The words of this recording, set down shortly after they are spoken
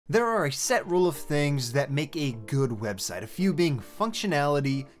There are a set rule of things that make a good website, a few being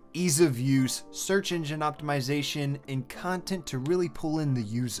functionality, ease of use, search engine optimization, and content to really pull in the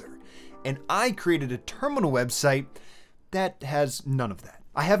user. And I created a terminal website that has none of that.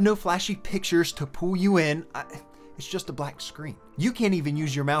 I have no flashy pictures to pull you in. It's just a black screen. You can't even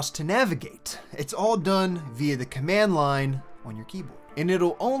use your mouse to navigate. It's all done via the command line on your keyboard. And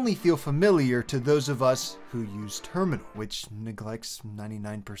it'll only feel familiar to those of us who use terminal, which neglects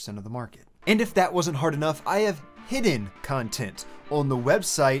 99% of the market. And if that wasn't hard enough, I have hidden content on the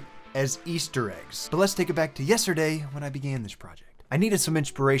website as Easter eggs. But let's take it back to yesterday when I began this project. I needed some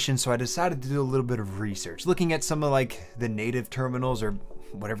inspiration, so I decided to do a little bit of research, looking at some of like the native terminals, or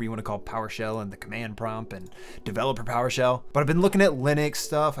whatever you want to call PowerShell, and the command prompt and developer PowerShell. But I've been looking at Linux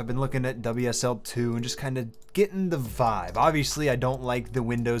stuff, I've been looking at WSL2 and just kind of getting the vibe. Obviously I don't like the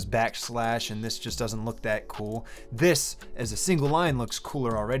Windows / and this just doesn't look that cool. This as a single line looks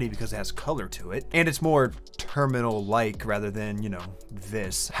cooler already because it has color to it. And it's more terminal-like rather than, you know,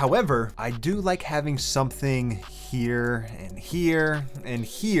 this. However, I do like having something here and here and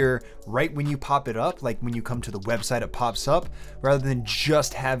here right when you pop it up, like when you come to the website it pops up, rather than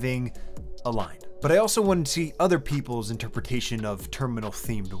just having a line. But I also wanted to see other people's interpretation of terminal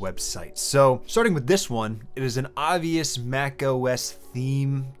themed websites. So starting with this one, it is an obvious Mac OS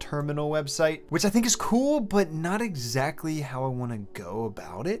theme terminal website, which I think is cool, but not exactly how I want to go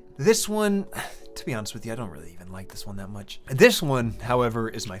about it. This one, to be honest with you, I don't really even like this one that much. This one, however,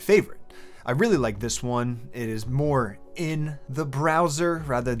 is my favorite. I really like this one. It is more in the browser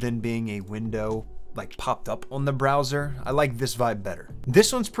rather than being a window like popped up on the browser. I like this vibe better.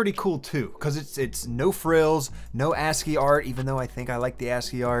 This one's pretty cool too, because it's no frills, no ASCII art, even though I think I like the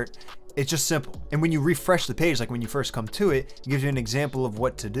ASCII art. It's just simple. And when you refresh the page, like when you first come to it, it gives you an example of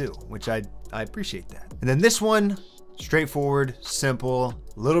what to do, which I appreciate that. And then this one, straightforward, simple,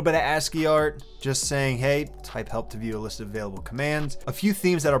 a little bit of ASCII art, just saying, hey, type help to view a list of available commands. A few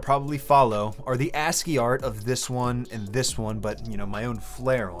themes that I'll probably follow are the ASCII art of this one and this one, but you know, my own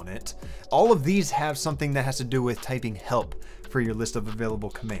flair on it. All of these have something that has to do with typing help for your list of available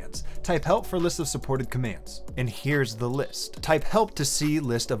commands. Type help for list of supported commands. And here's the list. Type help to see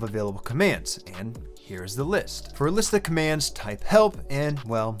list of available commands. And here's the list. For a list of commands, type help, and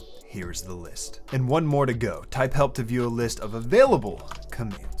well, here's the list. And one more to go. Type help to view a list of available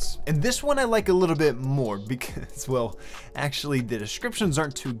commands. And this one I like a little bit more because, well, actually the descriptions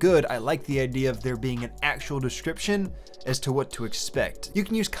aren't too good. I like the idea of there being an actual description as to what to expect. You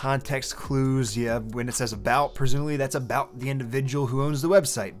can use context clues, yeah, when it says about, presumably that's about the individual who owns the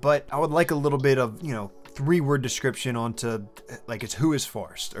website, but I would like a little bit of, you know, 3-word description onto, like it's who is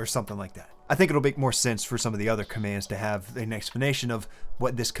first or something like that. I think it'll make more sense for some of the other commands to have an explanation of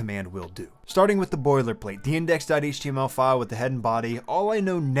what this command will do. Starting with the boilerplate, the index.html file with the head and body, all I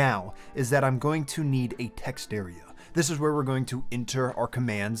know now is that I'm going to need a text area. This is where we're going to enter our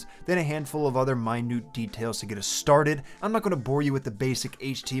commands, then a handful of other minute details to get us started. I'm not going to bore you with the basic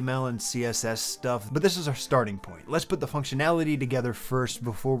HTML and CSS stuff, but this is our starting point. Let's put the functionality together first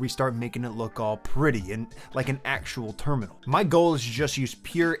before we start making it look all pretty and like an actual terminal. My goal is to just use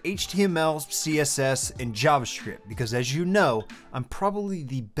pure HTML, CSS, and JavaScript because, as you know, I'm probably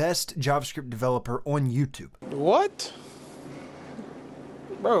the best JavaScript developer on YouTube. What?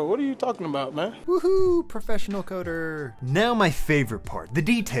 Bro, what are you talking about, man? Woohoo, professional coder. Now my favorite part, the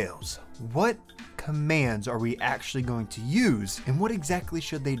details. What commands are we actually going to use and what exactly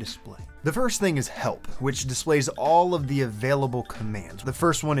should they display? The first thing is help, which displays all of the available commands. The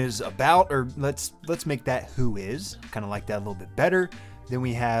first one is about, or let's make that who is. Kind of like that a little bit better. Then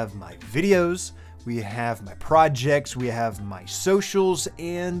we have my videos, we have my projects, we have my socials,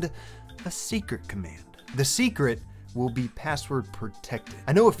 and a secret command. The secret will be password protected.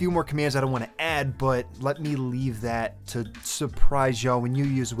 I know a few more commands I don't want to add, but let me leave that to surprise y'all when you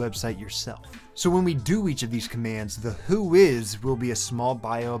use a website yourself. So when we do each of these commands, the who is will be a small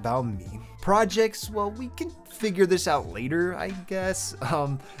bio about me. Projects, well, we can figure this out later, I guess.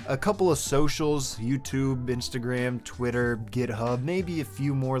 A couple of socials, YouTube, Instagram, Twitter, GitHub, maybe a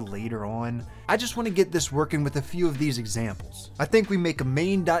few more later on. I just want to get this working with a few of these examples. I think we make a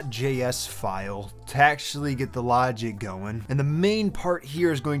main.js file to actually get the logic going. And the main part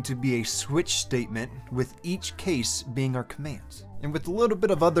here is going to be a switch statement with each case being our commands, and with a little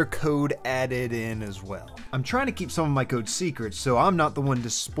bit of other code added in as well. I'm trying to keep some of my code secret, so I'm not the one to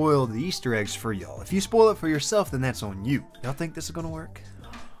spoil the Easter eggs for y'all. If you spoil it for yourself, then that's on you. Y'all think this is gonna work?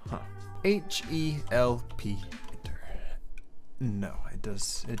 Huh. HELP, enter. No, it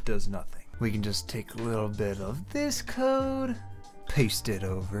does nothing. We can just take a little bit of this code, paste it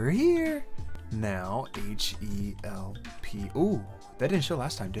over here. Now, HELP, ooh, That didn't show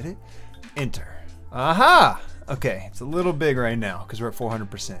last time, did it? Enter. Aha! Okay, it's a little big right now because we're at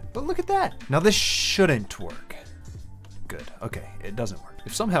 400%. But look at that. Now this shouldn't work. Good. Okay, it doesn't work.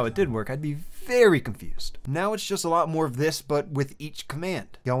 If somehow it did work, I'd be very confused. Now it's just a lot more of this, but with each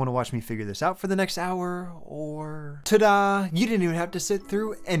command. Y'all want to watch me figure this out for the next hour, or ta-da! You didn't even have to sit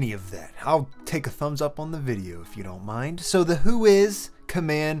through any of that. I'll take a thumbs up on the video if you don't mind. So the whois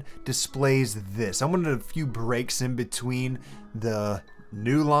command displays this. I wanted a few breaks in between the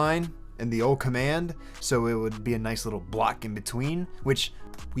new line and the old command, so it would be a nice little block in between, which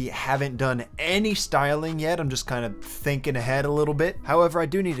we haven't done any styling yet. I'm just kind of thinking ahead a little bit. However, I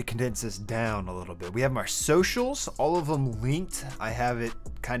do need to condense this down a little bit. We have our socials, all of them linked. I have it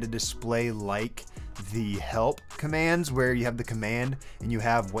kind of display like the help commands, where you have the command and you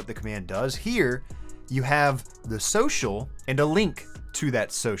have what the command does. Here, you have the social and a link to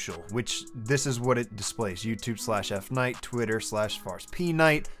that social, which this is what it displays: YouTube/fnight,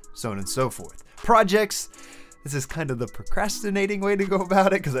 Twitter/FarsPnight, so on and so forth. Projects, this is kind of the procrastinating way to go about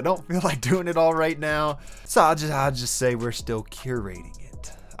it because I don't feel like doing it all right now. So I'll just say we're still curating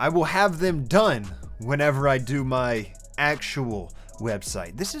it. I will have them done whenever I do my actual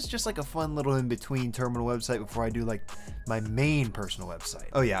website. This is just like a fun little in-between terminal website before I do like my main personal website.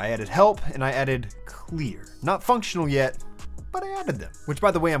 Oh yeah, I added help and I added clear. Not functional yet, but I added them. Which,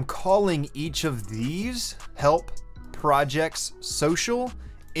 by the way, I'm calling each of these help, projects, social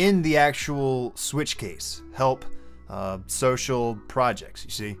in the actual switch case. Help, social, projects,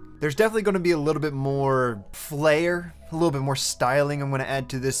 you see? There's definitely going to be a little bit more flair, a little bit more styling I'm going to add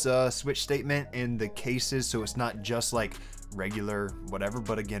to this switch statement in the cases, so it's not just like regular whatever,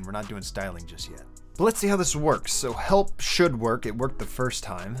 but again, we're not doing styling just yet. But let's see how this works. So help should work. It worked the first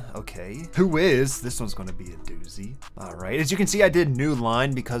time. Okay. Whois? This one's going to be a doozy. All right. As you can see, I did new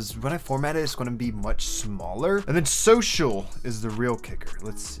line because when I format it, it's going to be much smaller. And then social is the real kicker.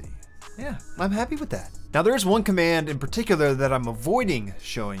 Let's see. Yeah, I'm happy with that. Now there is one command in particular that I'm avoiding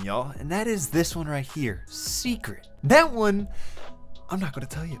showing y'all, and that is this one right here, secret. That one, I'm not going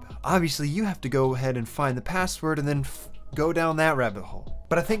to tell you about. Obviously, you have to go ahead and find the password and then go down that rabbit hole.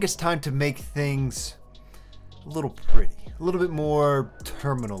 But I think it's time to make things a little pretty, a little bit more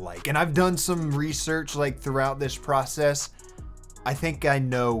terminal-like. And I've done some research like throughout this process. I think I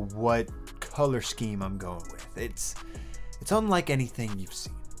know what color scheme I'm going with. It's unlike anything you've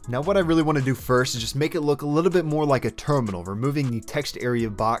seen. Now what I really want to do first is just make it look a little bit more like a terminal, removing the text area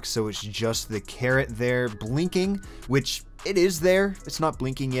box so it's just the caret there blinking, which it is there. It's not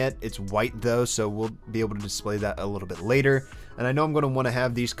blinking yet. It's white though, so we'll be able to display that a little bit later. And I know I'm going to want to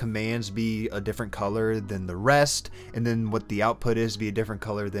have these commands be a different color than the rest, and then what the output is be a different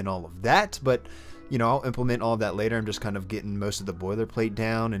color than all of that, but you know, I'll implement all of that later. I'm just kind of getting most of the boilerplate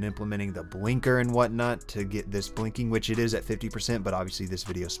down and implementing the blinker and whatnot to get this blinking, which it is at 50%, but obviously this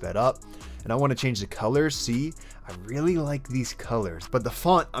video sped up. And I want to change the colors. See, I really like these colors, but the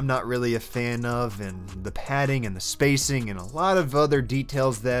font I'm not really a fan of, and the padding and the spacing and a lot of other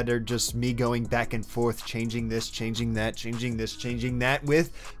details that are just me going back and forth, changing this, changing that, changing this, changing that,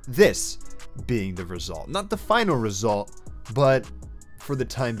 with this being the result. Not the final result, but for the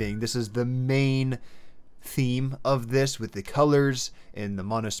time being, this is the main theme of this with the colors and the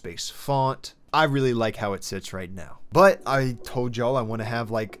monospace font. I really like how it sits right now. But I told y'all I want to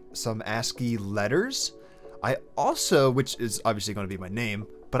have like some ASCII letters. I also, which is obviously going to be my name,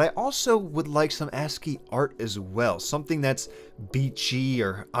 but I also would like some ASCII art as well. Something that's beachy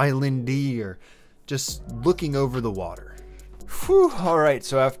or islandy or just looking over the water. Whew, alright,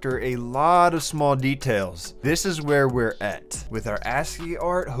 so after a lot of small details, this is where we're at with our ASCII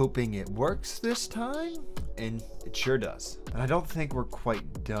art, hoping it works this time, and it sure does. And I don't think we're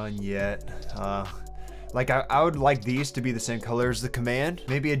quite done yet. Like I would like these to be the same color as the command,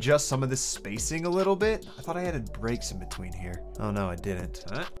 maybe adjust some of the spacing a little bit. I thought I added breaks in between here. Oh no, I didn't.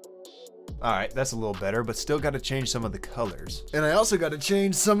 Huh? Alright, that's a little better, but still got to change some of the colors. And I also got to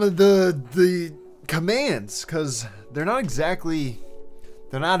change some of the commands, because they're not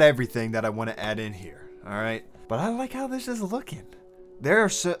everything that I want to add in here. Alright, but I like how this is looking.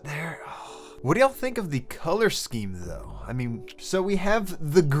 What do y'all think of the color scheme though? I mean, so we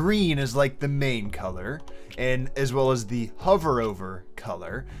have the green as like the main color, and as well as the hover over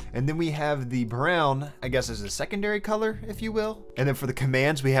color, and then we have the brown, I guess, as a secondary color, if you will. And then for the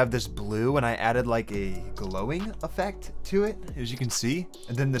commands, we have this blue, and I added like a glowing effect to it, as you can see.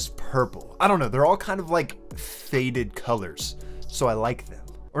 And then this purple. I don't know, they're all kind of like faded colors, so I like them.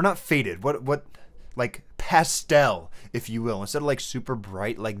 Or not faded, what like pastel, if you will. Instead of like super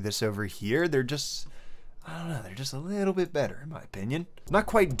bright like this over here, they're just, I don't know, they're just a little bit better in my opinion. Not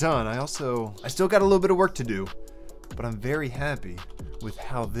quite done. I still got a little bit of work to do, but I'm very happy with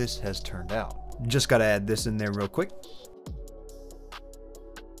how this has turned out. Just gotta add this in there real quick.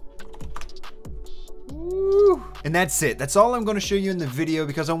 Woo. And that's it. That's all I'm going to show you in the video,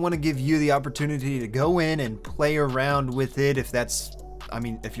 because I want to give you the opportunity to go in and play around with it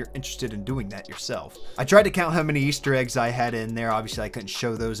if you're interested in doing that yourself. I tried to count how many Easter eggs I had in there. Obviously, I couldn't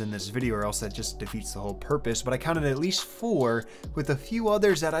show those in this video, or else that just defeats the whole purpose, but I counted at least 4, with a few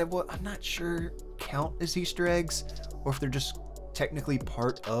others that I'm not sure count as Easter eggs, or if they're just technically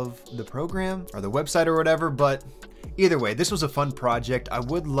part of the program or the website or whatever. But either way, this was a fun project. I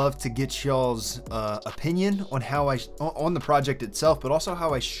would love to get y'all's opinion on on the project itself, but also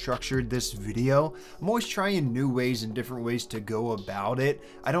how I structured this video. I'm always trying new ways and different ways to go about it.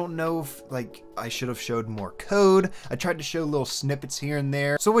 I don't know if I should have showed more code. I tried to show little snippets here and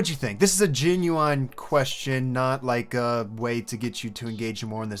there. So what'd you think? This is a genuine question, not like a way to get you to engage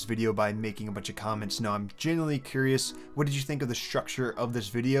more in this video by making a bunch of comments. No, I'm genuinely curious. What did you think of the structure of this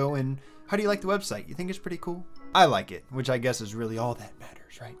video, and how do you like the website? You think it's pretty cool? I like it, which I guess is really all that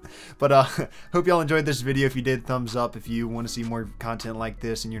matters, right? But hope y'all enjoyed this video. If you did, thumbs up. If you want to see more content like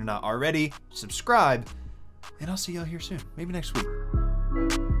this and you're not already, subscribe, and I'll see y'all here soon, maybe next week.